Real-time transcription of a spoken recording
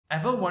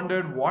Ever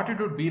wondered what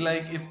it would be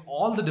like if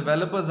all the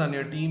developers on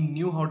your team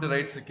knew how to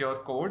write secure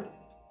code?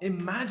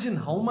 Imagine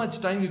how much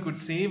time you could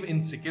save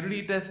in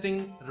security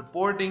testing,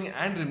 reporting,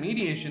 and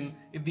remediation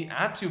if the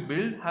apps you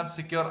build have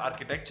secure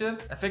architecture,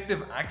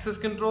 effective access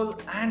control,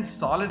 and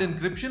solid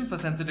encryption for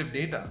sensitive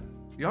data.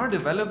 Your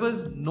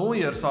developers know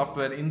your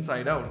software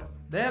inside out.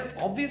 They're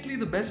obviously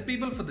the best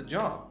people for the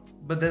job.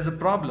 But there's a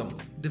problem.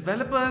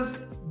 Developers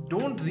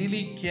don't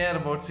really care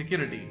about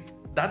security.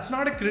 That's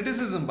not a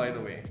criticism, by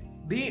the way.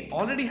 They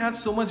already have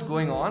so much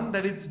going on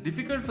that it's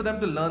difficult for them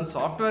to learn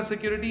software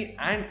security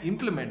and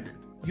implement it.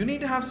 You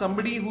need to have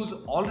somebody who's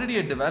already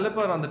a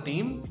developer on the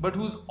team, but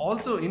who's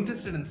also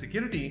interested in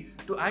security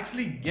to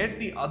actually get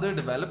the other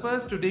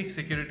developers to take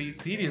security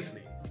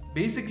seriously.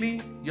 Basically,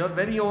 your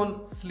very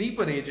own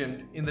sleeper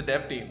agent in the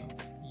dev team.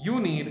 You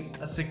need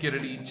a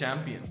security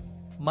champion.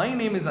 My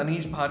name is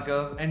Anish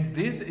Bhargav, and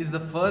this is the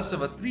first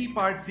of a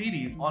 3-part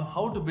series on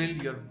how to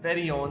build your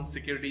very own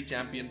security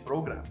champion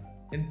program.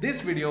 In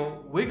this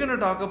video, we're going to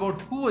talk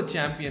about who a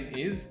champion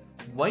is,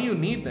 why you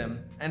need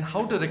them, and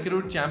how to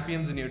recruit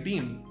champions in your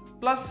team,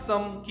 plus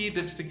some key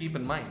tips to keep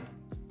in mind.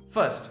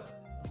 First,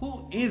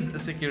 who is a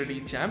security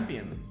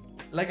champion?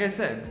 Like I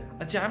said,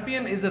 a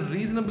champion is a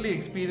reasonably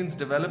experienced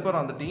developer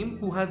on the team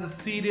who has a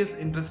serious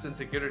interest in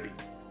security.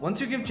 Once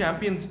you give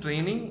champions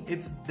training,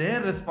 it's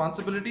their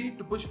responsibility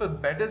to push for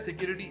better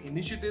security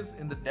initiatives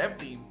in the dev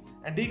team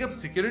and take up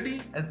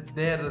security as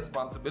their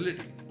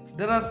responsibility.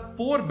 There are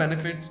 4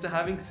 benefits to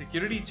having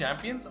security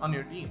champions on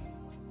your team.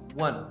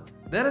 1.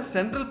 They're a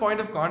central point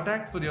of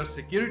contact for your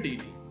security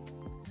team.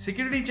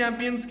 Security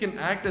champions can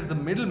act as the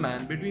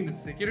middleman between the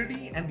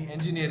security and the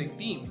engineering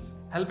teams,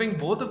 helping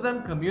both of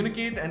them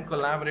communicate and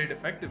collaborate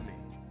effectively.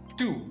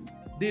 2.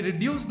 They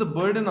reduce the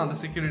burden on the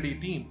security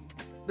team.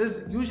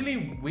 There's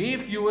usually way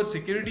fewer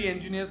security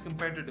engineers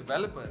compared to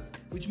developers,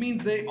 which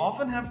means they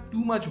often have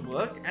too much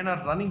work and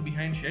are running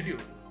behind schedule.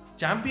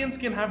 Champions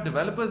can have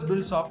developers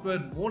build software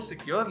more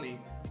securely,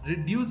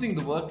 reducing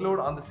the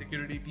workload on the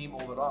security team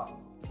overall.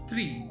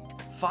 3.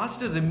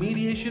 Faster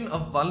remediation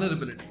of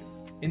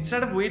vulnerabilities.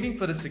 Instead of waiting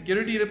for a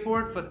security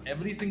report for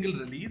every single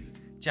release,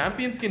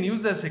 champions can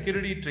use their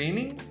security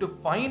training to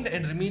find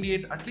and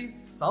remediate at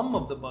least some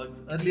of the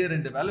bugs earlier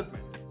in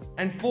development.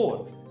 And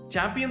 4.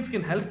 Champions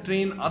can help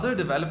train other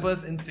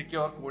developers in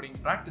secure coding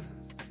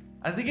practices.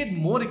 As they get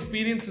more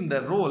experience in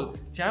their role,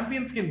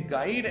 champions can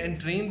guide and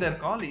train their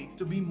colleagues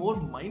to be more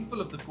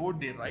mindful of the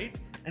code they write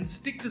and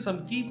stick to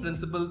some key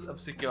principles of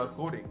secure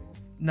coding.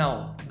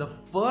 Now, the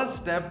first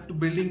step to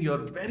building your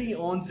very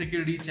own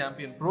security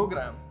champion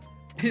program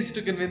is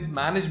to convince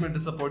management to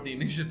support the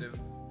initiative.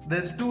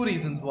 There's 2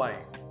 reasons why.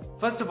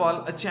 First of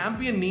all, a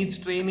champion needs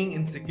training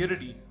in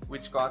security,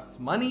 which costs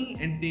money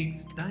and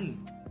takes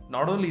time.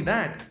 Not only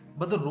that,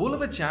 but the role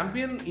of a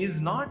champion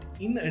is not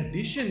in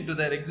addition to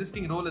their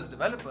existing role as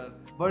developer,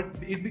 but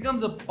it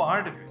becomes a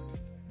part of it.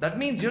 That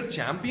means your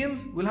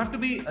champions will have to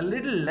be a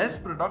little less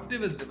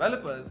productive as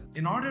developers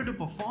in order to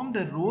perform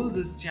their roles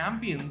as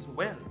champions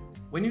well.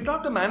 When you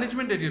talk to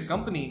management at your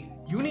company,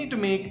 you need to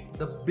make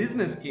the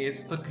business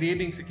case for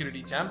creating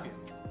security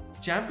champions.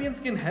 Champions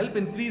can help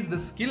increase the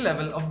skill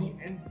level of the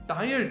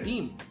entire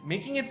team,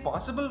 making it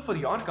possible for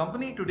your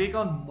company to take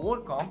on more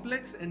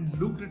complex and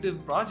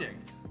lucrative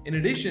projects. In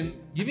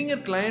addition, giving your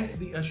clients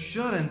the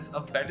assurance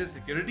of better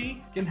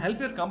security can help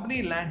your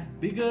company land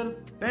bigger,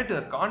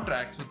 better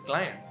contracts with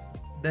clients.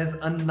 There's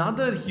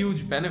another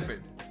huge benefit.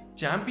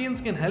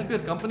 Champions can help your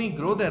company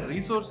grow their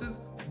resources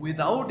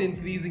without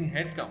increasing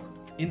headcount.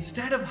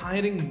 Instead of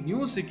hiring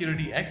new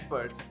security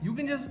experts, you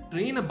can just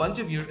train a bunch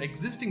of your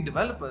existing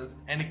developers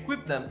and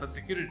equip them for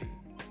security.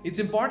 It's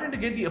important to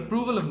get the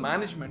approval of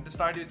management to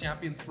start your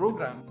champions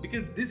program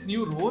because this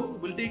new role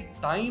will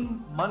take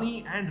time,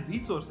 money, and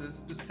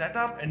resources to set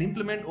up and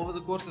implement over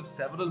the course of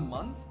several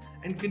months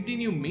and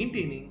continue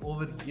maintaining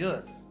over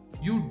years.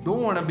 You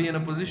don't want to be in a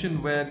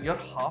position where you're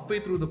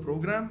halfway through the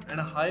program and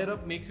a higher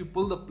up makes you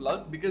pull the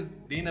plug because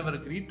they never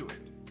agreed to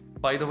it.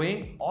 By the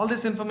way, all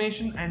this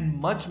information and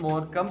much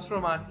more comes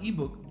from our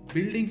ebook,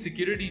 Building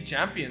Security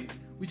Champions,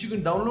 which you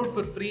can download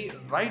for free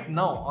right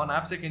now on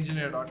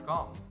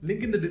AppSecEngineer.com.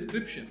 Link in the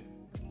description.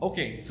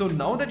 Okay, so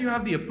now that you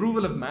have the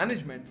approval of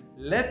management,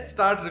 let's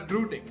start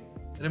recruiting.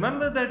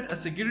 Remember that a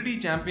security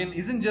champion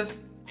isn't just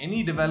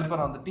any developer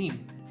on the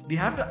team. They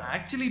have to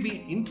actually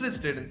be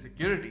interested in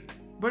security.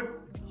 But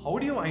how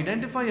do you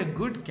identify a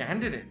good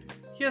candidate?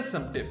 Here's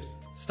some tips.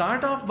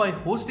 Start off by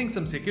hosting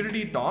some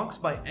security talks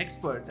by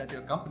experts at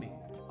your company.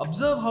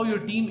 Observe how your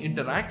team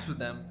interacts with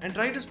them and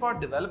try to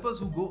spot developers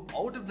who go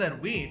out of their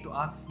way to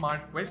ask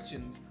smart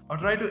questions or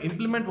try to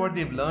implement what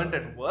they've learned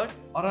at work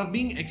or are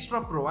being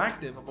extra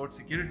proactive about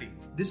security.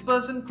 This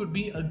person could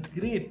be a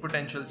great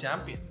potential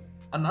champion.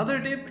 Another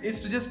tip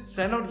is to just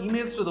send out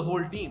emails to the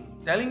whole team,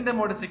 telling them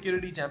what a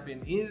security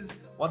champion is,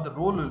 what the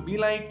role will be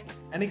like,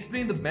 and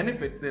explain the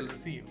benefits they'll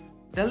receive.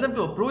 Tell them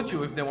to approach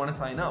you if they want to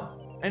sign up.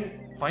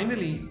 And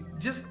finally,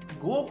 just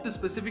go up to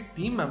specific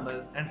team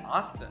members and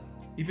ask them.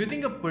 If you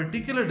think a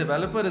particular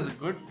developer is a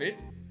good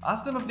fit,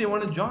 ask them if they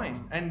want to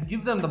join and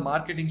give them the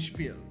marketing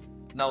spiel.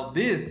 Now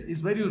this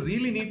is where you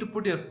really need to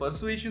put your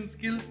persuasion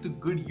skills to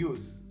good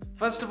use.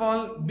 First of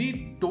all,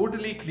 be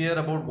totally clear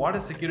about what a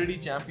security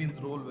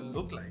champion's role will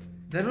look like.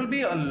 There will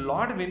be a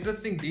lot of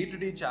interesting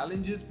day-to-day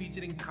challenges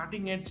featuring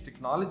cutting-edge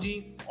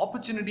technology,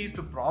 opportunities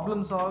to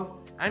problem solve,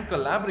 and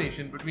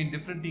collaboration between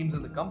different teams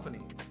in the company.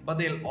 But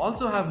they'll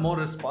also have more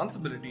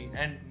responsibility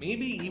and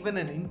maybe even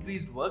an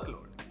increased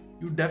workload.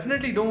 You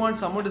definitely don't want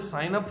someone to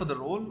sign up for the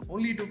role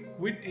only to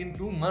quit in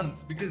 2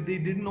 months because they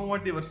didn't know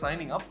what they were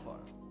signing up for.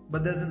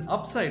 But there's an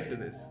upside to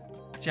this.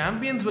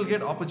 Champions will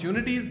get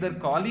opportunities their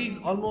colleagues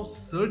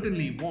almost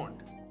certainly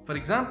won't. For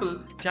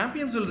example,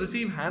 champions will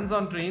receive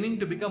hands-on training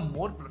to become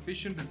more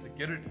proficient in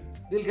security.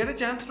 They'll get a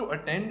chance to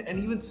attend and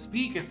even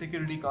speak at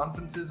security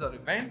conferences or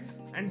events,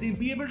 and they'll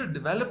be able to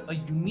develop a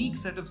unique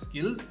set of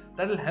skills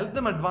that will help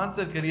them advance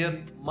their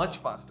career much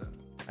faster.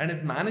 And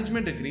if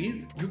management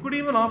agrees, you could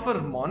even offer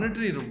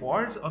monetary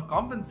rewards or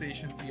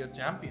compensation to your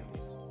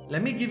champions.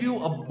 Let me give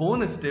you a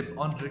bonus tip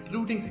on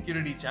recruiting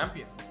security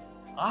champions.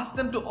 Ask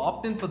them to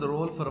opt in for the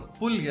role for a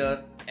full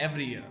year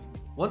every year.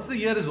 Once the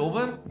year is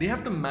over, they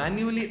have to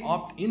manually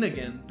opt in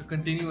again to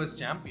continue as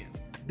champion.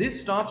 This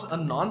stops a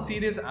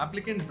non-serious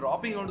applicant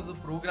dropping out of the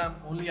program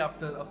only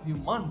after a few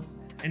months,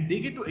 and they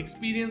get to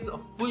experience a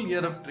full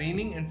year of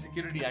training and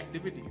security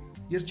activities.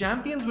 Your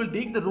champions will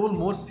take the role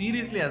more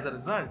seriously as a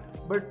result,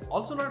 but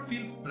also not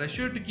feel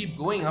pressured to keep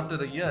going after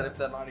a year if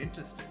they're not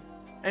interested.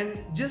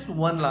 And just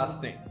one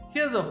last thing.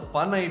 Here's a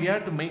fun idea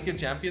to make your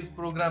champions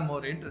program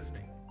more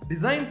interesting.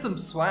 Design some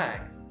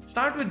swag.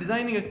 Start with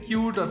designing a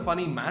cute or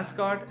funny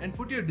mascot and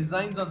put your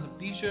designs on some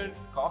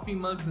t-shirts, coffee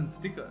mugs and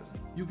stickers.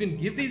 You can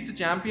give these to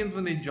champions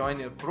when they join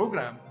your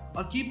program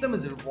or keep them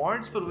as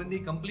rewards for when they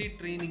complete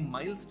training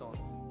milestones.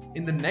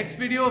 In the next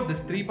video of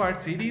this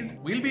 3-part series,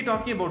 we'll be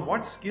talking about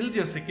what skills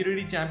your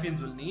security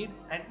champions will need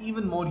and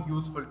even more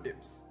useful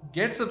tips.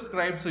 Get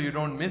subscribed so you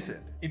don't miss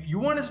it. If you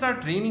want to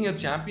start training your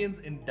champions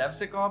in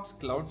DevSecOps,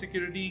 cloud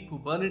security,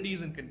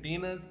 Kubernetes and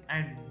containers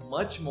and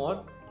much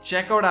more,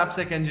 check out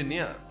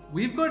AppSecEngineer.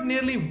 We've got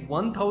nearly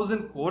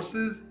 1,000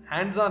 courses,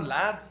 hands-on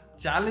labs,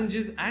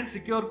 challenges and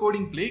secure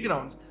coding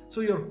playgrounds so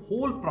your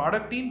whole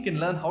product team can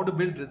learn how to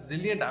build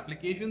resilient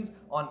applications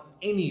on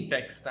any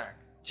tech stack.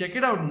 Check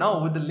it out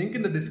now with the link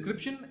in the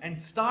description and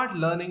start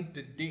learning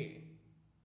today.